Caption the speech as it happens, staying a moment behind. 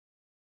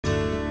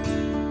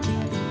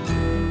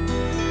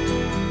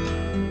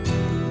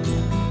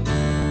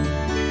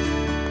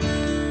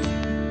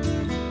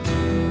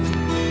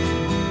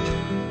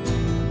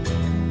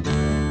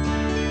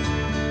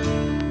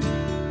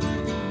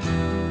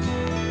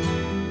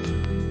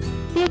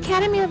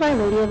Academy of Our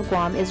Lady of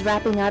Guam is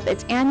wrapping up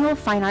its annual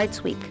Fine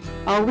Arts Week.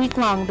 All week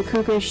long, the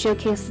Cougars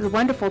showcase the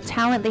wonderful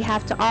talent they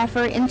have to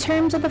offer in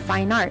terms of the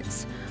fine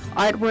arts.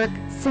 Artwork,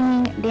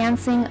 singing,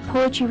 dancing,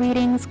 poetry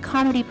readings,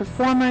 comedy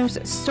performers,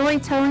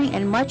 storytelling,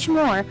 and much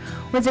more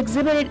was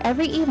exhibited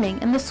every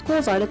evening in the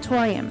school's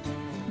auditorium.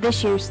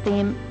 This year's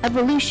theme,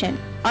 Evolution,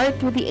 Art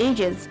Through the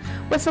Ages,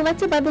 was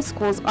selected by the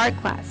school's art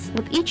class,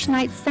 with each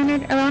night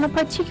centered around a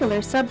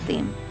particular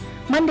sub-theme.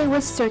 Monday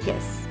was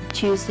Circus,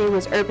 Tuesday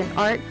was Urban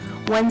Art,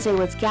 Wednesday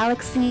was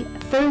Galaxy,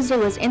 Thursday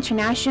was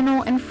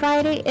International, and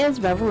Friday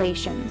is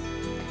Revelation.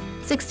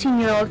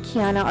 16-year-old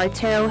Kiana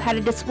Artero had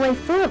a display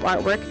full of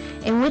artwork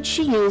in which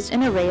she used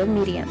an array of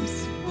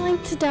mediums. I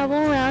like to dabble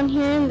around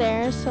here and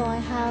there, so I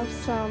have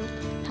some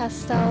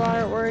pastel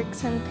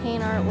artworks and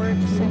paint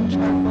artworks and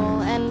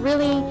charcoal, and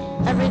really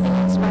everything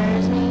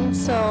inspires me,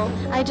 so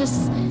I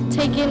just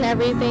take in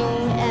everything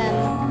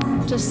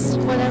and just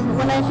when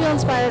I feel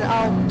inspired,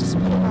 I'll just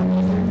put it on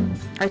paper.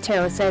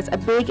 Artero says a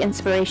big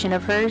inspiration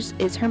of hers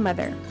is her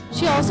mother.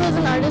 She also is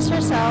an artist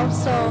herself,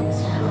 so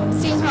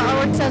seeing her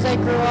artworks as I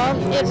grew up,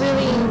 it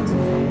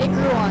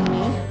grew on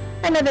me.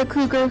 Another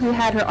Cougar who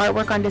had her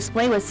artwork on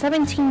display was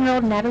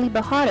 17-year-old Natalie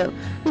Bajado,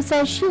 who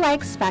says she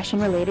likes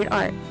fashion-related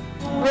art.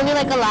 Really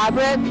like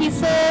elaborate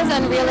pieces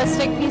and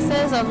realistic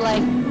pieces of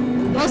like,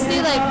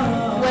 mostly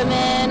like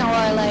women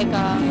or like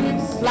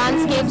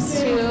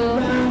landscapes too,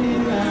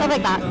 stuff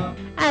like that.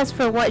 As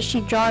for what she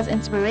draws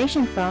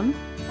inspiration from,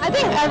 I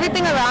think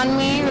everything around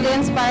me really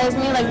inspires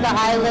me, like the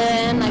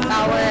island, like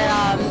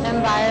our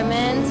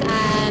environment,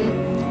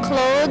 and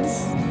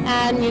clothes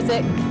and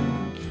music.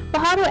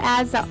 Bajado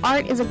adds that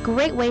art is a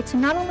great way to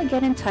not only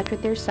get in touch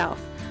with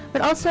yourself,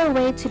 but also a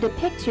way to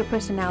depict your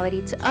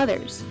personality to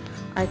others.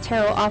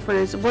 Artero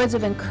offers words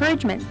of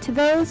encouragement to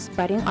those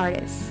budding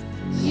artists.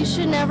 You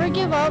should never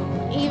give up,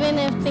 even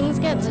if things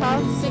get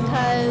tough,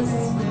 because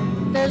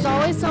there's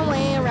always some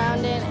way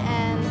around it,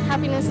 and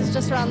happiness is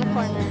just around the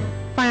corner.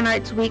 Fine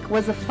Arts Week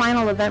was the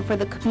final event for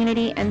the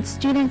community, and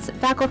students,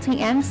 faculty,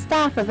 and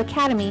staff of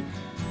Academy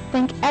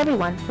thank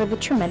everyone for the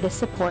tremendous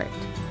support.